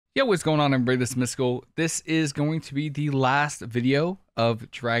Yo, what's going on, everybody? This is Mysticall. This is going to be the last video of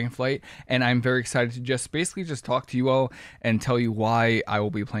Dragonflight, and I'm very excited to just talk to you all and tell you why I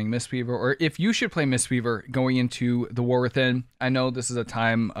will be playing Mistweaver, or if you should play Mistweaver going into the War Within. I know this is a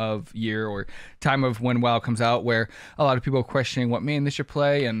time of year or time of when WoW comes out where a lot of people are questioning what main they should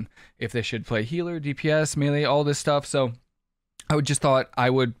play and if they should play healer, DPS, melee, all this stuff. So I just thought I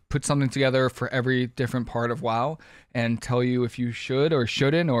would put something together for every different part of WoW and tell you if you should or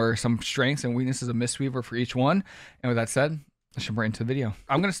shouldn't, or some strengths and weaknesses of Mistweaver for each one. And with that said, let's jump right into the video.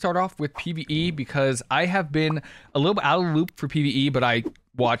 I'm going to start off with PvE because I have been a little bit out of the loop for PvE, but I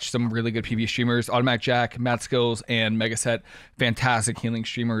watched some really good PvE streamers, Automatic Jack, Matt Skills, and Megaset, fantastic healing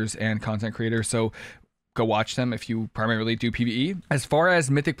streamers and content creators. So go watch them if you primarily do PvE. As far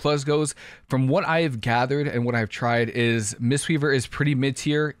as Mythic Plus goes, from what I have gathered and what I've tried, is Mistweaver is pretty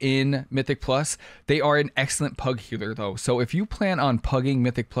mid-tier in Mythic Plus. They are an excellent pug healer though. So if you plan on pugging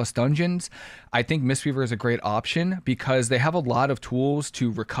Mythic Plus dungeons, I think Mistweaver is a great option because they have a lot of tools to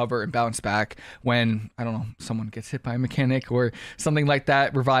recover and bounce back when, I don't know, someone gets hit by a mechanic or something like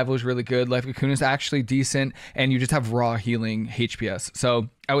that. Revival is really good. Life Cocoon is actually decent, and you just have raw healing HPS. So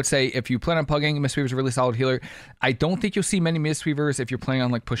I would say if you plan on pugging, Mistweaver is a really solid healer. I don't think you'll see many Mistweavers if you're planning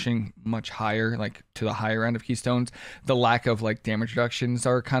on like pushing much higher, like to the higher end of keystones. The lack of like damage reductions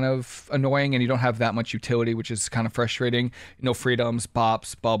are kind of annoying, and you don't have that much utility, which is kind of frustrating. No freedoms,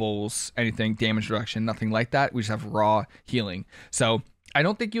 bops, bubbles, anything, damage reduction, nothing like that. We just have raw healing. So I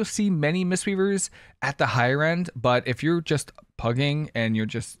don't think you'll see many Mistweavers at the higher end, but if you're just pugging and you're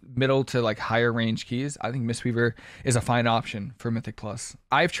just middle to like higher range keys, I think Mistweaver is a fine option for Mythic Plus.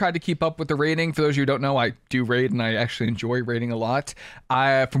 I've tried to keep up with the rating. For those of you who don't know, I do raid and I actually enjoy raiding a lot.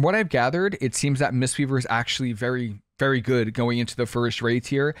 From what I've gathered, it seems that Mistweaver is actually very good going into the first raid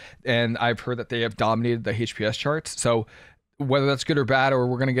tier, and I've heard that they have dominated the HPS charts. So whether that's good or bad, or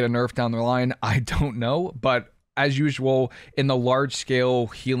we're going to get a nerf down the line, I don't know. But as usual, in the large scale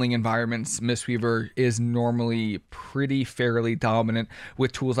healing environments, Mistweaver is normally pretty fairly dominant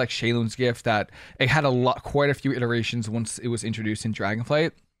with tools like Shayloon's Gift that it had quite a few iterations once it was introduced in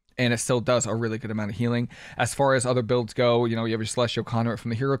Dragonflight, and it still does a really good amount of healing. As far as other builds go, you know, you have your Celestial Conduit from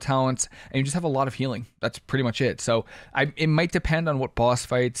the hero talents, and you just have a lot of healing. That's pretty much it. So it might depend on what boss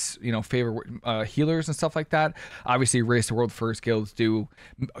fights, you know, favor healers and stuff like that. Obviously, Race the World First guilds do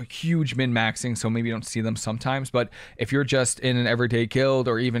a huge min-maxing, so maybe you don't see them sometimes. But if you're just in an everyday guild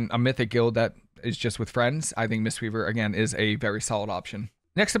or even a mythic guild that is just with friends, I think Mistweaver, again, is a very solid option.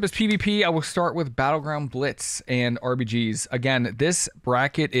 Next up is PvP. I will start with Battleground Blitz and RBGs. Again, this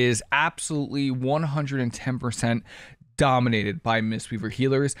bracket is absolutely 110% dominated by Mistweaver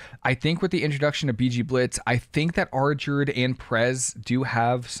healers. I think with the introduction of BG Blitz, I think that Arjured and Prez do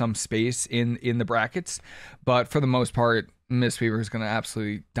have some space in the brackets, but for the most part, Mistweaver is going to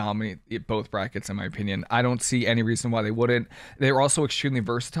absolutely dominate both brackets, in my opinion. I don't see any reason why they wouldn't. They're also extremely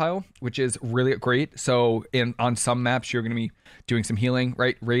versatile, which is really great. So on some maps, you're going to be doing some healing,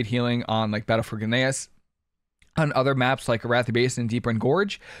 right? Raid healing on like Battle for Gneas. On other maps like Arathi Basin and Deep Run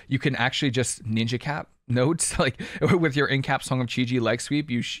Gorge, you can actually just ninja cap nodes, like with your in-cap Song of Chi-Ji leg sweep.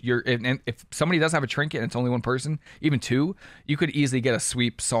 And if somebody does have a trinket and it's only one person, even two, you could easily get a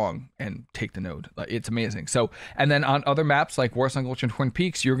sweep song and take the node. It's amazing. So, and then on other maps like Warsong Gulch and Twin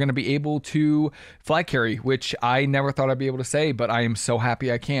Peaks, you're going to be able to flag carry, which I never thought I'd be able to say, but I am so happy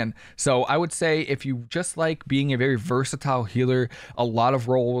I can. So I would say if you just like being a very versatile healer, a lot of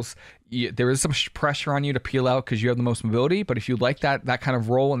roles, there is some pressure on you to peel out because you have the most mobility. But if you like that kind of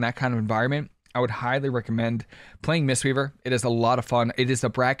role and that kind of environment, I would highly recommend playing Mistweaver. It is a lot of fun. It is a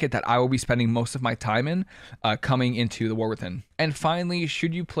bracket that I will be spending most of my time in coming into the War Within. And finally,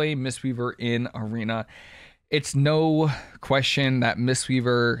 should you play Mistweaver in Arena? It's no question that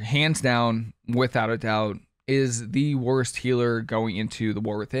Mistweaver, hands down, without a doubt, is the worst healer going into the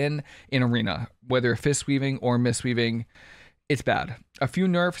War Within in Arena. Whether fist weaving or Mistweaving, it's bad. A few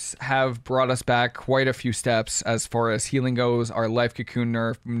nerfs have brought us back quite a few steps as far as healing goes. Our Life Cocoon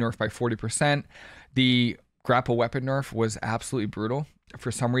nerf by 40%. The grapple weapon nerf was absolutely brutal.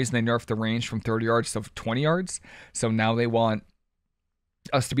 For some reason, they nerfed the range from 30 yards to 20 yards. So now they want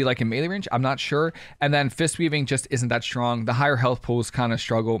us to be like in melee range. I'm not sure. And then fist weaving just isn't that strong. The higher health pools kind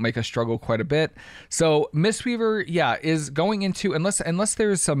of make us struggle quite a bit. So Mistweaver, yeah, is going into, unless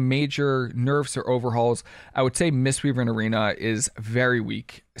there's some major nerfs or overhauls, I would say Mistweaver in Arena is very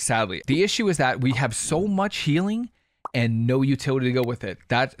weak, sadly. The issue is that we have so much healing and no utility to go with it.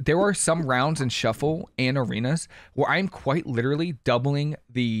 That there are some rounds in Shuffle and Arenas where I'm quite literally doubling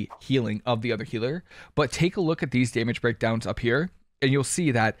the healing of the other healer. But take a look at these damage breakdowns up here, and you'll see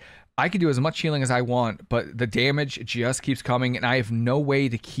that I can do as much healing as I want, but the damage just keeps coming, and I have no way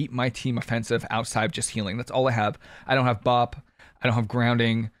to keep my team offensive outside of just healing. That's all I have. I don't have bop. I don't have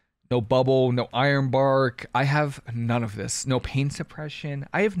grounding. No bubble, no iron bark. I have none of this. No pain suppression.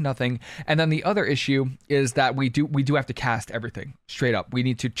 I have nothing. And then the other issue is that we do have to cast everything straight up. We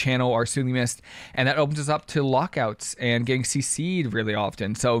need to channel our Soothing Mist, and that opens us up to lockouts and getting CC'd really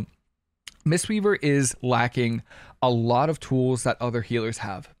often. So Mistweaver is lacking a lot of tools that other healers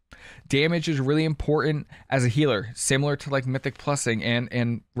have. Damage is really important as a healer, similar to like Mythic Plussing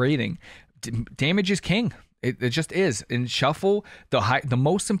and raiding. Damage is king. It just is. In Shuffle, the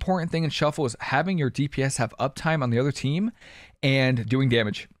most important thing in Shuffle is having your DPS have uptime on the other team and doing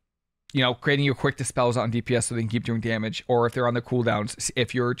damage. You know, creating your quick dispels on DPS so they can keep doing damage, or if they're on the cooldowns.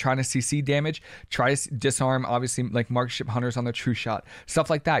 If you're trying to CC damage, try to disarm, obviously, like Markship Hunters on their True Shot. Stuff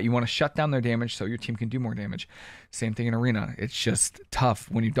like that. You want to shut down their damage so your team can do more damage. Same thing in Arena. It's just tough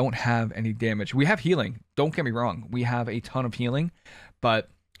when you don't have any damage. We have healing. Don't get me wrong. We have a ton of healing, but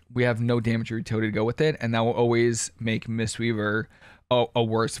we have no damage utility to go with it, and that will always make Mistweaver a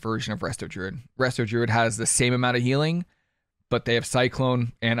worse version of Resto Druid. Resto Druid has the same amount of healing, but they have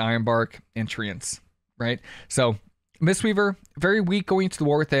Cyclone and Ironbark and Treants, right? So Mistweaver, very weak going into the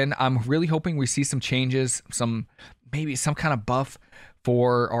War Within. I'm really hoping we see some changes, maybe some kind of buff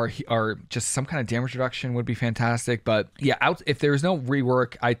for our just some kind of damage reduction would be fantastic. But yeah, if there's no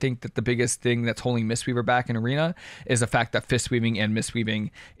rework, I think that the biggest thing that's holding Mistweaver back in Arena is the fact that Fist Weaving and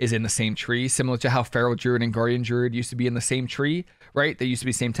Mistweaving is in the same tree, similar to how Feral Druid and Guardian Druid used to be in the same tree, right? They used to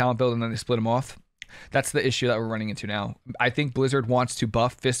be same talent build and then they split them off. That's the issue that we're running into now. I think Blizzard wants to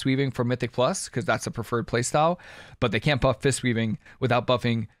buff Fist Weaving for Mythic Plus because that's a preferred playstyle, but they can't buff Fist Weaving without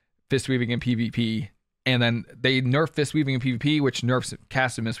buffing Fist Weaving in PvP. And then they nerf Fist Weaving in PvP, which nerfs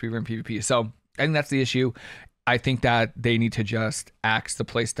casted Mistweaver in PvP. So I think that's the issue. I think that they need to just axe the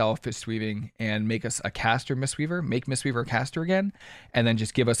playstyle of Fist Weaving and make us a caster Mistweaver, make Mistweaver a caster again, and then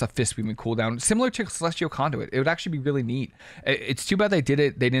just give us a Fist Weaving cooldown, similar to Celestial Conduit. It would actually be really neat. It's too bad they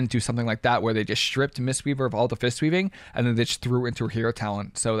didn't do something like that, where they just stripped Mistweaver of all the Fist Weaving, and then they just threw it into a hero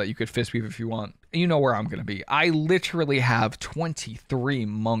talent so that you could Fist Weave if you want. You know where I'm going to be. I literally have 23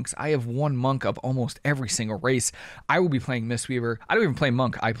 monks. I have one monk of almost every single race. I will be playing Mistweaver. I don't even play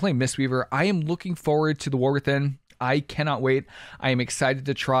monk. I play Mistweaver. I am looking forward to the War Within. I cannot wait. I am excited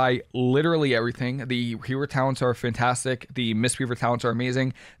to try literally everything. The hero talents are fantastic. The Mistweaver talents are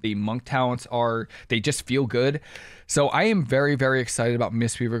amazing. The monk talents they just feel good. So I am very, very excited about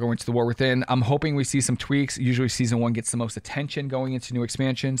Mistweaver going to the War Within. I'm hoping we see some tweaks. Usually season 1 gets the most attention going into new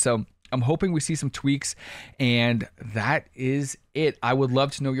expansion. So I'm hoping we see some tweaks, and that is it. I would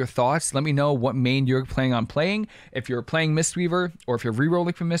love to know your thoughts. Let me know what main you're planning on playing. If you're playing Mistweaver, or if you're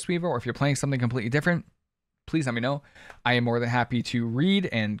re-rolling from Mistweaver, or if you're playing something completely different, please let me know. I am more than happy to read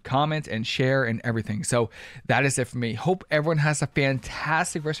and comment and share and everything. So that is it for me. Hope everyone has a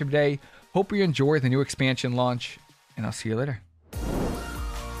fantastic rest of your day. Hope you enjoy the new expansion launch, and I'll see you later.